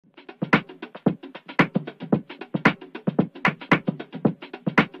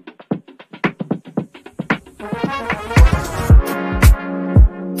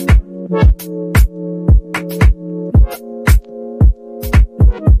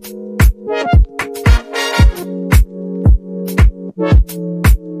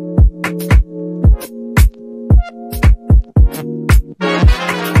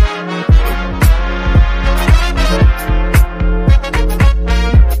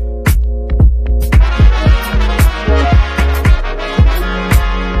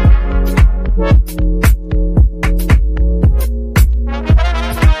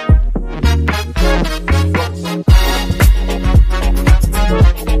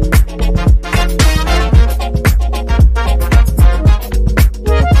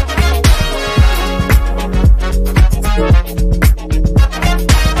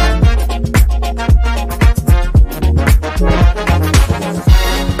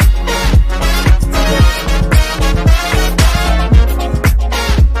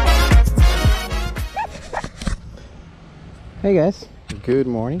Hey guys, good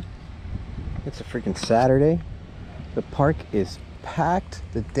morning. It's a freaking Saturday. The park is packed.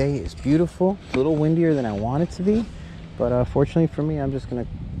 The day is beautiful. It's a little windier than I want it to be, but fortunately for me, I'm just gonna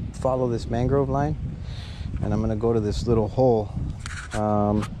follow this mangrove line and I'm gonna go to this little hole.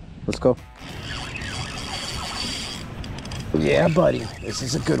 Let's go. Yeah, buddy, this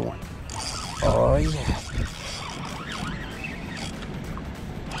is a good one. Oh yeah.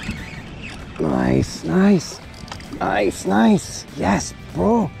 Nice, nice. Nice, nice. Yes,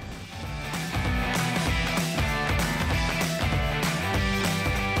 bro.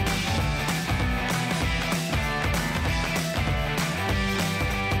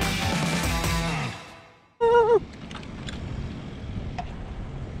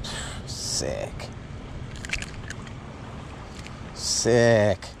 Sick.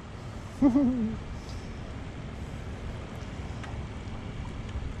 Sick.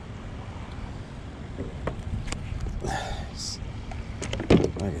 Nice.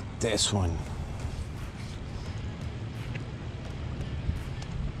 Look at this one.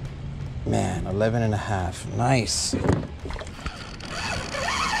 Man, 11 and a half. Nice.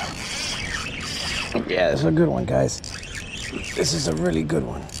 Yeah, this is a good one, guys. This is a really good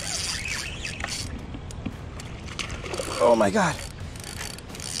one. Oh my God.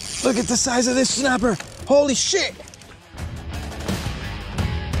 Look at the size of this snapper. Holy shit.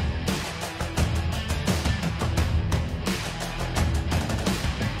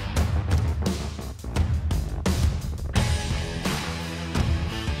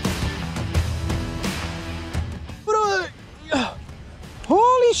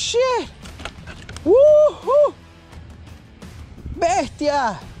 Holy shit. Woohoo.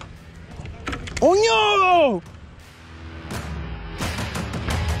 Bestia. Oh no.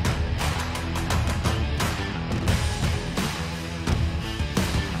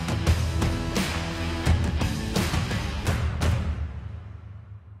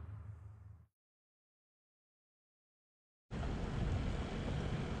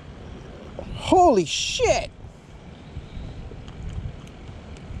 Holy shit!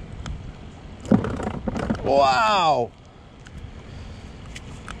 Wow!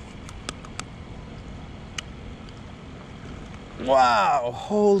 Wow!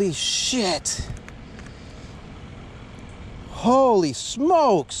 Holy shit! Holy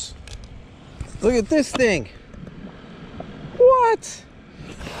smokes! Look at this thing! What?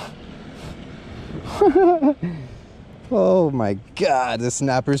 Oh my God, the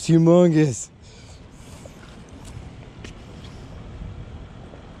snapper's humongous.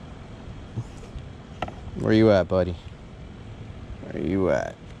 Where you at, buddy? Where you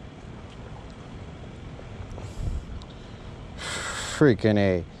at? Freaking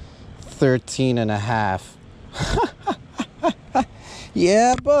A. 13 and a half.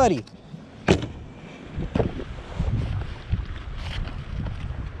 Yeah, buddy.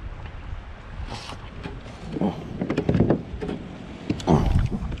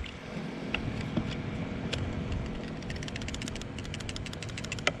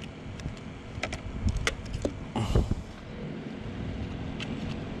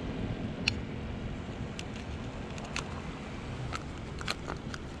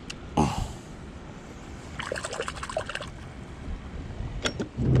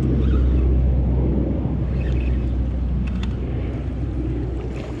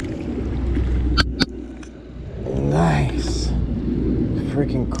 Nice.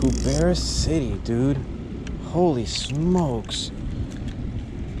 Freaking CUBERA City, dude. Holy smokes.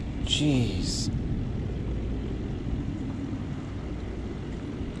 Jeez.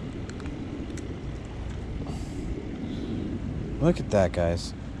 Look at that,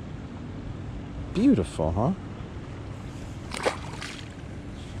 guys. Beautiful, huh?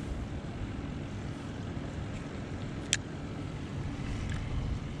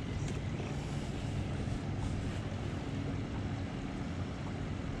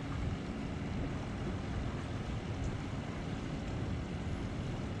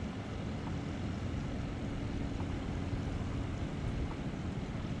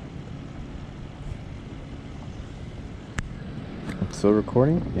 Still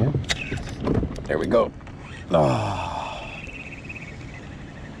recording? Yeah. There we go. Oh,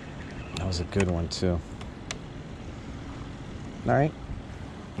 that was a good one too. All right,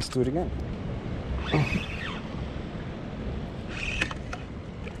 let's do it again.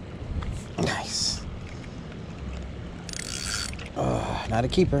 Nice. Not a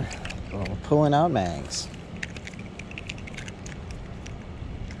keeper, but we're pulling out mangs.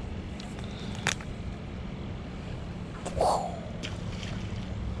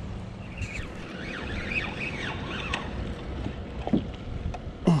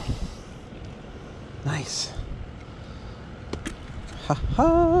 Nice. Ha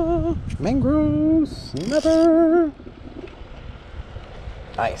ha! Mangrove snapper!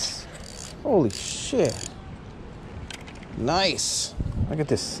 Nice. Holy shit. Nice. Look at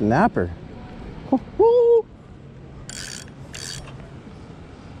this snapper. Woo-hoo.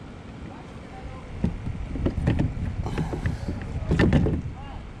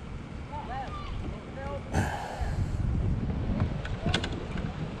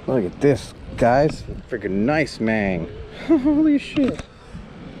 Look at this, guys. Freaking nice mang. Holy shit.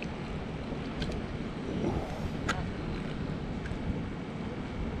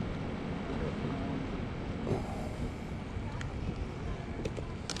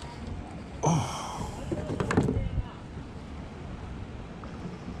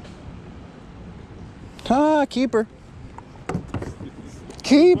 Ah, keeper.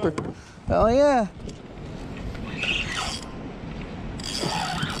 Keeper. Hell yeah.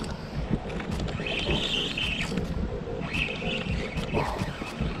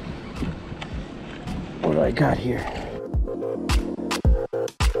 What do I got here?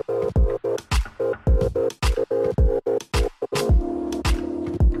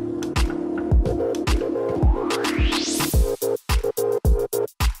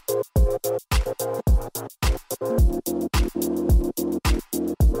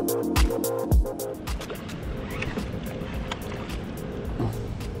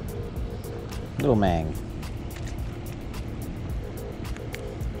 Little mang.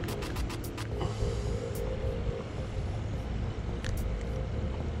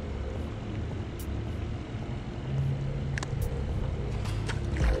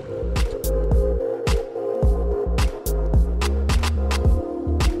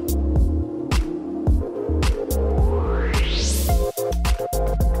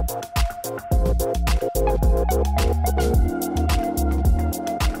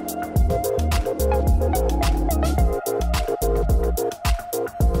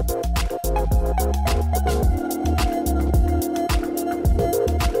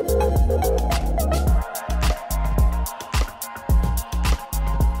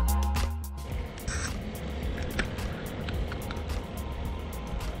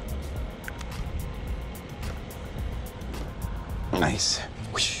 Nice.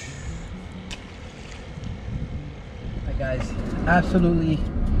 Hi guys, absolutely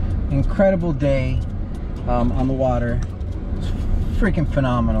incredible day on the water. It's freaking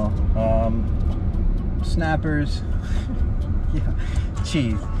phenomenal. Snappers, yeah,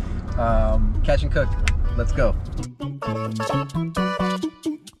 cheese. Catch and cook. Let's go.